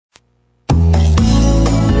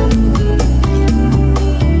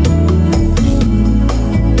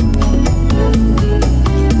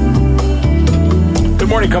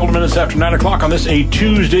couple of minutes after 9 o'clock on this a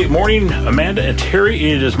Tuesday morning. Amanda and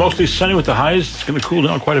Terry, it is mostly sunny with the highs. It's going to cool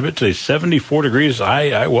down quite a bit today. 74 degrees.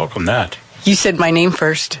 I welcome that. You said my name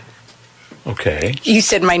first. Okay. You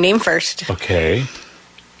said my name first. Okay.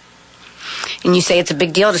 And you say it's a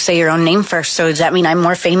big deal to say your own name first. So does that mean I'm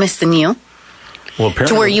more famous than you? Well, apparently,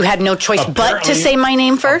 to where you had no choice but to say my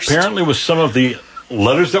name first? Apparently with some of the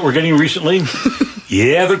letters that we're getting recently,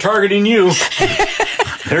 yeah, they're targeting you.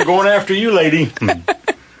 They're going after you, lady.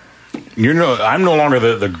 I'm no longer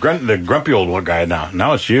the grumpy old guy now.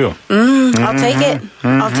 Now it's you. I'll take it.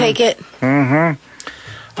 I'll take it.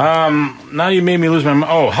 Now you made me lose my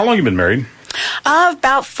mind. Oh, how long have you been married?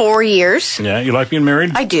 About 4 years. Yeah, you like being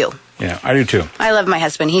married? I do. Yeah, I do too. I love my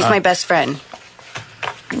husband. He's my best friend.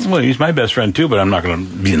 Well, he's my best friend too, but I'm not going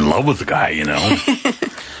to be in love with the guy, you know.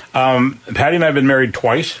 Patty and I have been married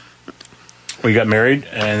twice. We got married,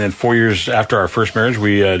 and then 4 years after our first marriage,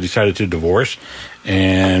 we decided to divorce.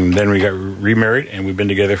 And then we got remarried, and we've been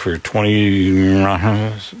together for 20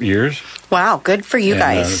 years. Wow, good for you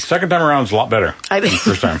guys. Second time around is a lot better than the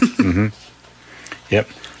first time. Mm-hmm. Yep.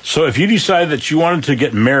 So if you decide that you wanted to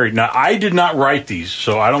get married, now I did not write these,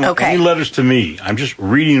 so I don't want any letters to me. I'm just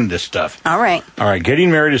reading this stuff. All right.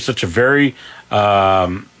 Getting married is such a very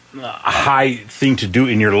high thing to do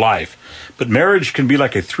in your life. But marriage can be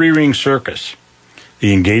like a 3-ring circus.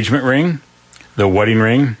 The engagement ring, the wedding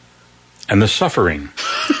ring, and the suffering.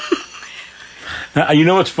 Now, you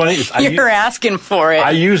know what's funny? You're asking for it.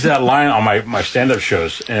 I use that line on my stand-up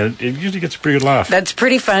shows, and it usually gets a pretty good laugh. That's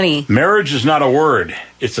pretty funny. Marriage is not a word.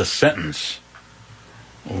 It's a sentence.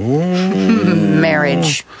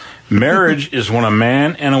 Marriage. Marriage is when a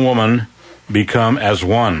man and a woman become as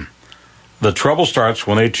one. The trouble starts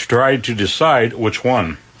when they try to decide which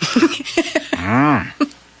one.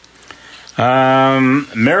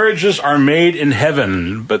 Marriages are made in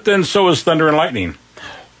heaven, but then so is thunder and lightning.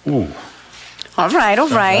 Ooh. All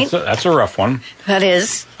right. That's a rough one. That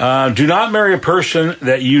is. Do not marry a person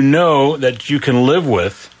that you know that you can live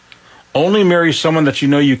with. Only marry someone that you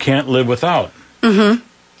know you can't live without. Mm-hmm.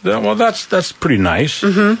 Well, that's pretty nice.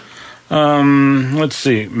 Mm-hmm. Let's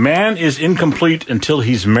see. Man is incomplete until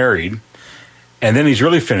he's married, and then he's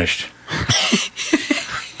really finished.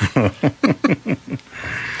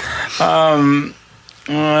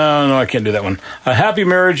 No, I can't do that one. A happy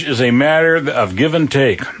marriage is a matter of give and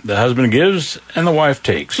take. The husband gives and the wife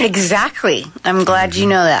takes. Exactly. I'm glad you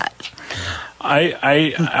know that.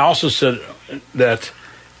 I also said that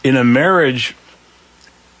in a marriage,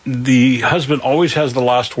 the husband always has the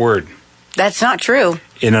last word. That's not true.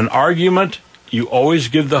 In an argument, you always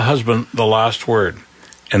give the husband the last word.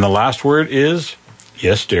 And the last word is,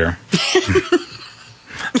 yes, dear.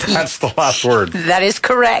 That's the last word. That is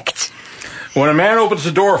correct. When a man opens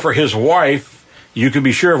the door for his wife, you can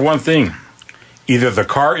be sure of one thing. Either the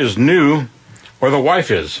car is new or the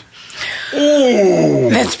wife is. Ooh.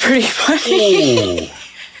 That's pretty funny.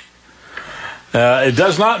 It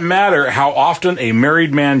does not matter how often a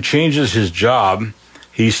married man changes his job,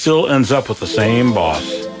 he still ends up with the same boss.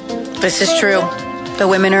 This is true. The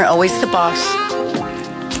women are always the boss.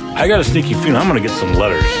 I got a sneaky feeling I'm going to get some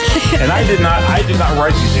letters. And I did not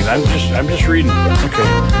write these things. I'm just reading. Okay.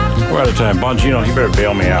 We're out of time. Bongino, you better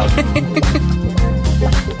bail me out.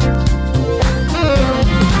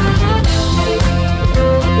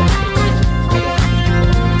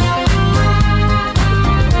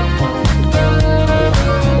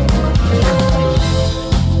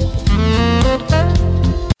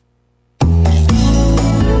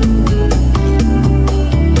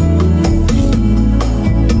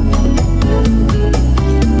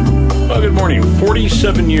 Good morning.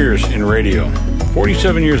 47 years in radio.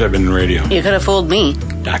 47 years I've been in radio. You could have fooled me.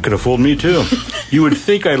 I could have fooled me too. You would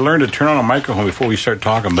think I'd learn to turn on a microphone before we start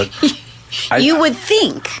talking, but you would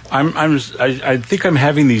think. I think I'm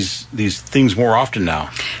having these things more often now.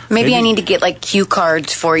 Maybe I need to get like cue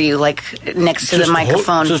cards for you, like next to the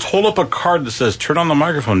microphone. Just hold up a card that says "Turn on the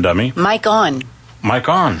microphone, dummy." Mic on. Mic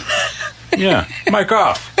on. Yeah. Mic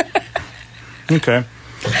off. Okay.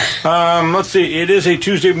 Let's see. It is a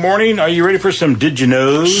Tuesday morning. Are you ready for some Did You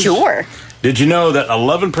Knows? Sure. Did you know that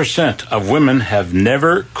 11% of women have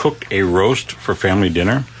never cooked a roast for family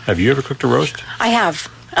dinner? Have you ever cooked a roast? I have.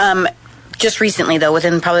 Just recently, though,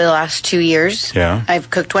 within probably the last 2 years. Yeah. I've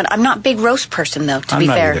cooked one. I'm not a big roast person, though, to be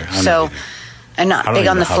fair. I'm not big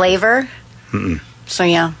on the flavor. Mm-mm. So,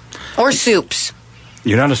 yeah. Or soups.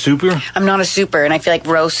 You're not a souper? I'm not a souper, and I feel like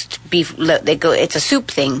roast beef, it's a soup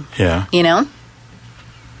thing. Yeah. You know?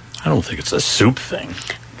 I don't think it's a soup thing.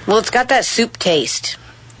 Well, it's got that soup taste.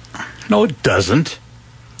 No, it doesn't.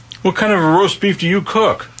 What kind of a roast beef do you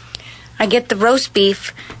cook? I get the roast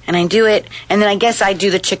beef and I do it, and then I guess I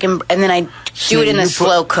do the chicken, and then I do it in the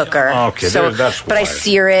slow cooker. Okay, that's but why. I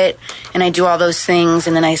sear it, and I do all those things,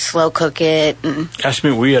 and then I slow cook it. And ask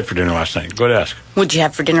me what we had for dinner last night. Go ahead, ask. What'd you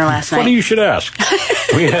have for dinner last night? Funny you should ask.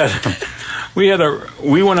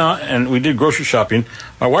 We went out and we did grocery shopping.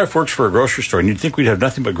 My wife works for a grocery store, and you'd think we'd have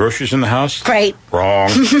nothing but groceries in the house. Right. Wrong.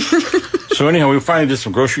 So anyhow, we finally did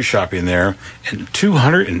some grocery shopping there, and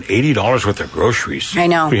 $280 worth of groceries. I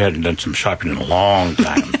know. We hadn't done some shopping in a long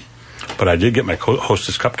time. But I did get my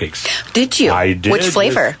Hostess cupcakes. Did you? I did. Which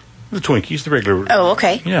flavor? The Twinkies, the regular. Oh,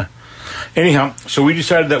 okay. Yeah. Anyhow, so we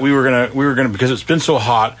decided that we were gonna because it's been so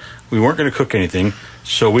hot, we weren't gonna cook anything.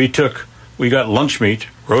 So we got lunch meat,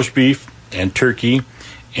 roast beef and turkey,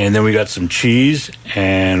 and then we got some cheese,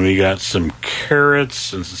 and we got some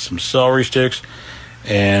carrots and some celery sticks,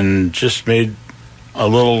 and just made a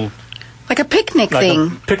little like a picnic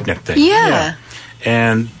thing. Yeah.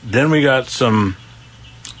 And then we got some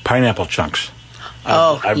pineapple chunks.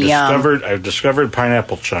 I've discovered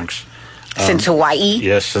pineapple chunks since Hawaii.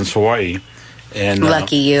 Yes, since Hawaii. And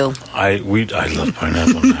lucky you. I love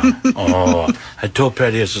pineapple now. Oh, I told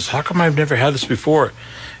Patty, I says, how come I've never had this before?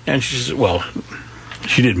 And she said, well,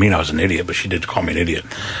 she didn't mean I was an idiot, but she did call me an idiot.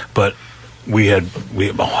 But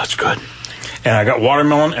that's good. And I got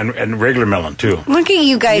watermelon and regular melon, too. Look at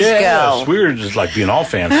you guys go. We were just like being all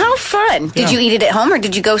fancy. How fun. Did you eat it at home or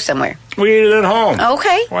did you go somewhere? We ate it at home.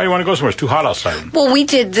 Okay. Why do you want to go somewhere? It's too hot outside. Well, we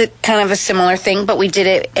did the kind of a similar thing, but we did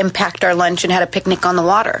it and packed our lunch and had a picnic on the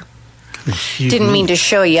water. Didn't mean to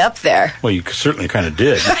show you up there. Well, you certainly kind of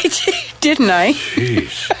did. I did, didn't I?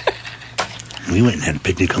 Jeez. We went and had a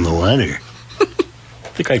picnic on the water.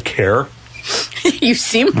 Think I care? You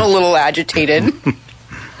seem a little agitated.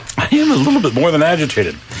 I am a little bit more than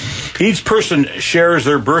agitated. Each person shares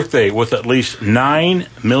their birthday with at least 9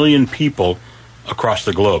 million people across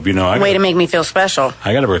the globe. You know, Way to make me feel special.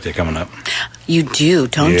 I got a birthday coming up. You do,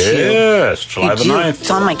 don't you? Yes, July the 9th.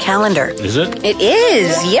 It's on my calendar. Is it? It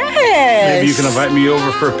is, yes. Maybe you can invite me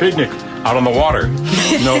over for a picnic out on the water.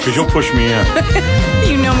 No, because you'll push me in.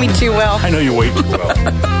 You know me too well. I know you way too well.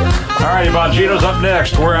 All right, Bongino's up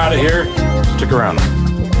next. We're out of here. Stick around.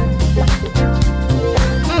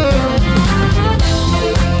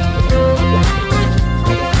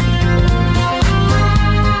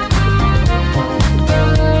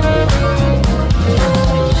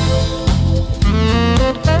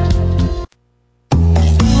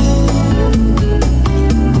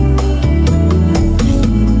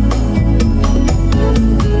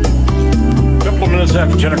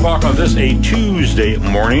 After 10 o'clock on this, a Tuesday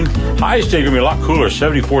morning. Highs today going to be a lot cooler,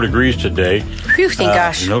 74 degrees today. Phew, thank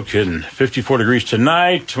gosh. No kidding. 54 degrees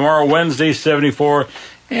tonight. Tomorrow, Wednesday, 74.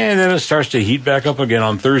 And then it starts to heat back up again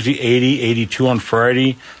on Thursday, 80, 82 on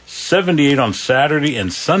Friday, 78 on Saturday,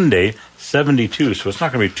 and Sunday, 72. So it's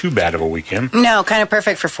not going to be too bad of a weekend. No, kind of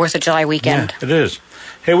perfect for 4th of July weekend. Yeah, it is.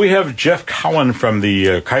 Hey, we have Jeff Cowan from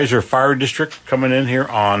the Kaiser Fire District coming in here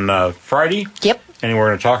on Friday. Yep. And we're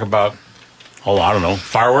going to talk about, I don't know,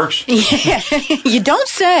 fireworks? Yeah, you don't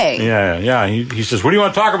say. Yeah. He says, what do you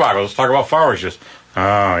want to talk about? Let's talk about fireworks. Just,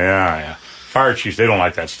 yeah. Fire chiefs, they don't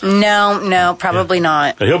like that stuff. No, probably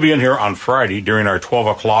not. But he'll be in here on Friday during our 12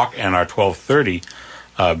 o'clock and our 12:30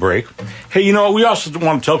 break. Hey, you know, we also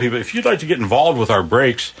want to tell people, if you'd like to get involved with our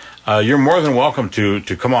breaks, you're more than welcome to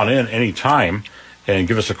come on in anytime and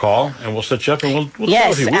give us a call, and we'll set you up, and we'll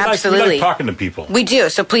yes, chat with you. Absolutely. We like talking to people. We do.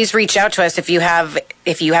 So please reach out to us if you have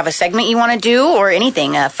a segment you want to do or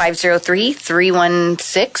anything.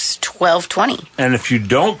 503-316-1220. And if you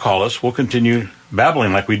don't call us, we'll continue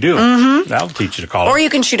babbling like we do. Mm-hmm. That'll teach you to call us. Or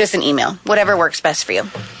you can shoot us an email. Whatever works best for you.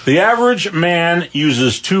 The average man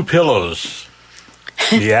uses 2 pillows.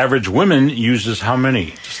 The average woman uses how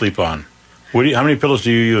many to sleep on? How many pillows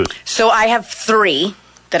do you use? So I have 3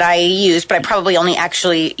 that I use, but I probably only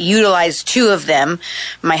actually utilize 2 of them.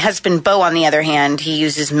 My husband, Bo, on the other hand, he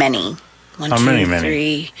uses many. 1, how 2, many?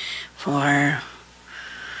 3, 4.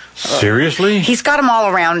 Seriously? He's got them all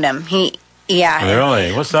around him. Yeah.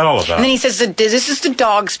 Really? What's that all about? And then he says, this is the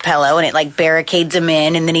dog's pillow, and it like barricades him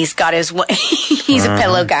in, and then he's got his, he's a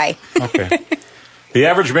pillow guy. Okay. The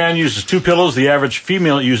average man uses 2 pillows. The average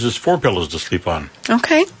female uses 4 pillows to sleep on.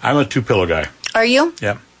 Okay. I'm a 2-pillow guy. Are you?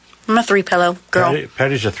 Yep. I'm a 3-pillow girl.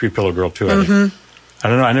 Patty's a 3-pillow girl, too, I think. I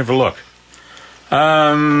don't know. I never look.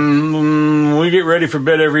 We get ready for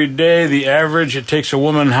bed every day. The average, it takes a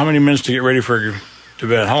woman how many minutes to get ready to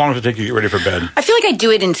bed? How long does it take you to get ready for bed? I feel like I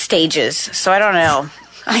do it in stages, so I don't know.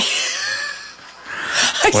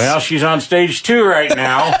 Well, she's on stage 2 right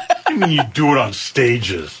now. What do you mean you do it on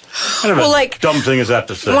stages? What dumb thing is that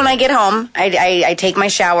to say? When I get home, I take my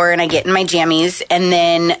shower and I get in my jammies, and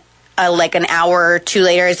then like an hour or two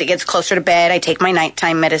later, as it gets closer to bed, I take my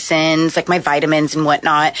nighttime medicines, like my vitamins and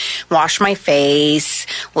whatnot, wash my face,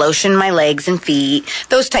 lotion my legs and feet,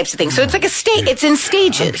 those types of things. So it's like it's in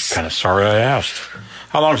stages. I'm kind of sorry I asked.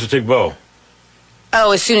 How long does it take Bo?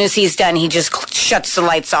 Oh, as soon as he's done, he just shuts the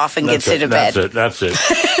lights off and gets into bed. That's it.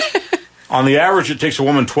 On the average, it takes a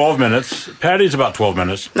woman 12 minutes. Patty's about 12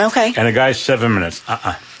 minutes. Okay. And a guy 7 minutes.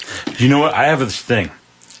 You know what? I have this thing,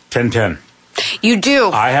 10-10. You do.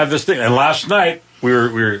 I have this thing, and last night we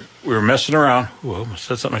were messing around. Ooh, I almost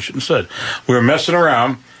said something I shouldn't have said. We were messing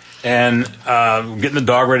around and getting the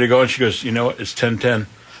dog ready to go, and she goes, "You know what? It's 10:10."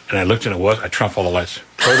 And I looked, and it was. I turned off all the lights.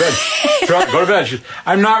 Go to bed. Go to bed. She goes,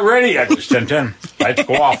 "I'm not ready." It's 10:10. Lights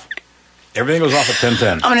go off. Everything goes off at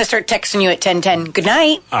 10:10. I'm going to start texting you at 10:10. Good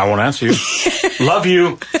night. I won't answer you. Love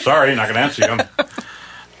you. Sorry, not going to answer you.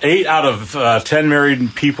 8 out of 10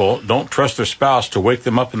 married people don't trust their spouse to wake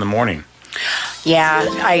them up in the morning. Yeah,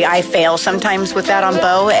 I fail sometimes with that on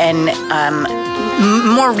Bo, and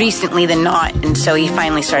more recently than not. And so he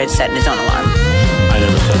finally started setting his own alarm. I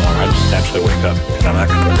never set alarm. I just naturally wake up, and I'm that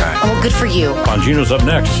kind of a guy. Oh, good for you. Bongino's up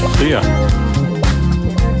next. See ya.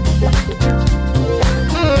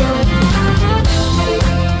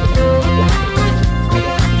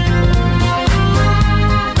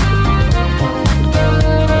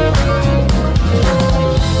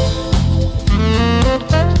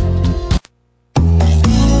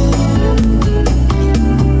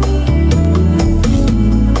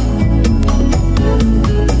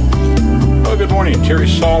 Terry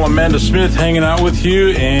Saul, Amanda Smith hanging out with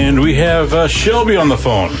you, and we have Shelby on the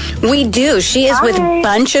phone. We do. She is with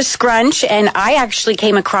Bunch of Scrunch, and I actually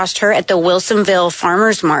came across her at the Wilsonville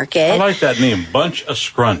Farmers Market. I like that name, Bunch of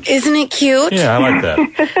Scrunch. Isn't it cute? Yeah, I like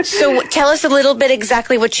that. So tell us a little bit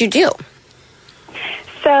exactly what you do.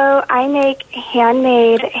 So I make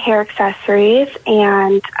handmade hair accessories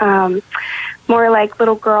and more like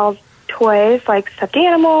little girls' toys, like stuffed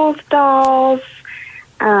animals, dolls.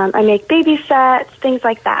 I make baby sets, things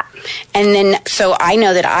like that. And then, so I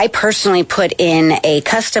know that I personally put in a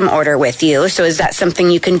custom order with you. So is that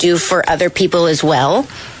something you can do for other people as well?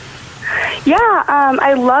 Yeah,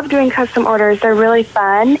 I love doing custom orders. They're really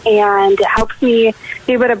fun, and it helps me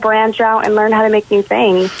be able to branch out and learn how to make new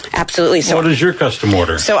things. Absolutely. So, what is your custom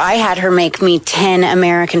order? So I had her make me 10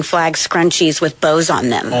 American flag scrunchies with bows on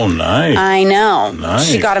them. Oh, nice. I know. Nice.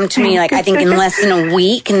 She got them to me, like, I think in less than a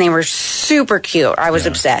week, and they were super cute. I was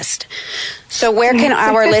obsessed. So where can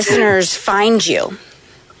our listeners find you?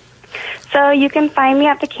 So you can find me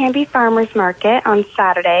at the Canby Farmers Market on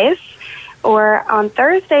Saturdays. Or on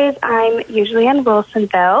Thursdays, I'm usually in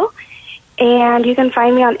Wilsonville. And you can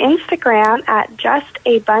find me on Instagram at Just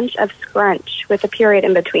a Bunch of Scrunch with a period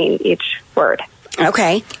in between each word.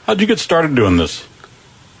 Okay. How'd you get started doing this?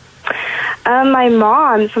 My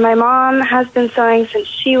mom. So my mom has been sewing since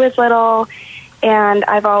she was little. And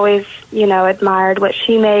I've always, admired what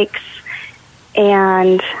she makes.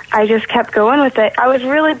 And I just kept going with it. I was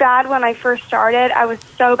really bad when I first started. I was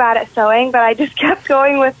so bad at sewing, but I just kept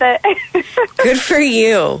going with it. Good for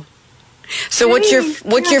you. So what's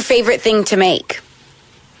your favorite thing to make?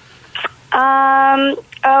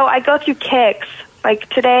 I go through kicks. Like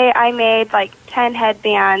today I made like 10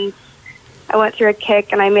 headbands. I went through a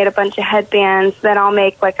kick and I made a bunch of headbands. Then I'll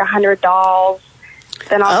make like 100 dolls.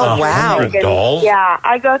 Then I'll wow. 100 dolls? Yeah,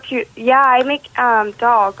 I make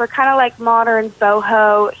dolls. They're kind of like modern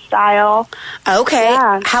boho style. Okay.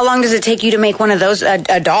 Yeah. How long does it take you to make one of those,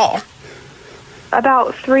 a doll?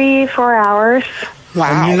 About 3-4 hours.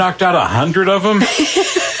 Wow. And you knocked out 100 of them?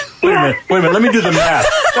 Wait a minute, let me do the math.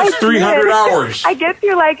 That's 300 hours. I get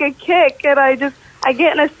through like a kick, and I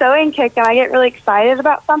get in a sewing kick, and I get really excited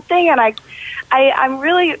about something, and I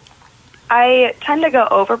tend to go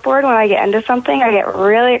overboard when I get into something. I get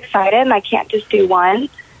really excited, and I can't just do one.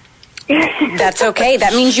 That's okay.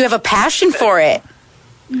 That means you have a passion for it.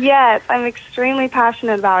 Yes, I'm extremely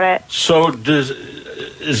passionate about it. So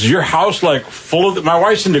is your house like full of... My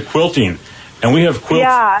wife's into quilting, and we have quilts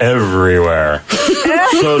everywhere.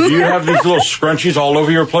 So do you have these little scrunchies all over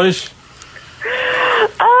your place?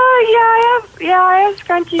 Oh, yeah, I have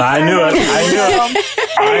scrunchies. I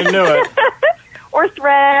knew it. Or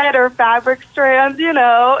thread or fabric strands,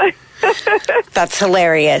 That's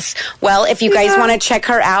hilarious. Well, if you guys want to check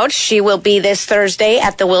her out, she will be this Thursday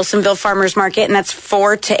at the Wilsonville Farmers Market, and that's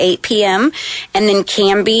 4 to 8 p.m. And then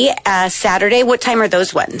Canby Saturday. What time are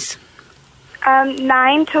those ones?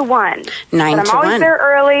 9 to 1. 9 but to 1. I'm always there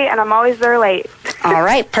early, and I'm always there late. All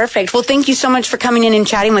right, perfect. Well, thank you so much for coming in and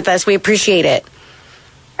chatting with us. We appreciate it.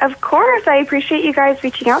 Of course. I appreciate you guys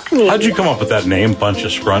reaching out to me. How'd you come up with that name, Bunch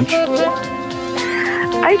of Scrunch?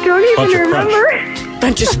 I don't even remember.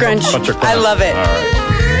 Bunch of scrunch. Bunch of crunch. I love it. All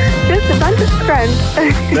right. Just a bunch of scrunch.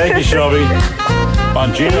 Thank you, Shelby.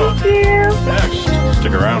 Bongino. Thank you. Next.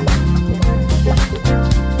 Stick around.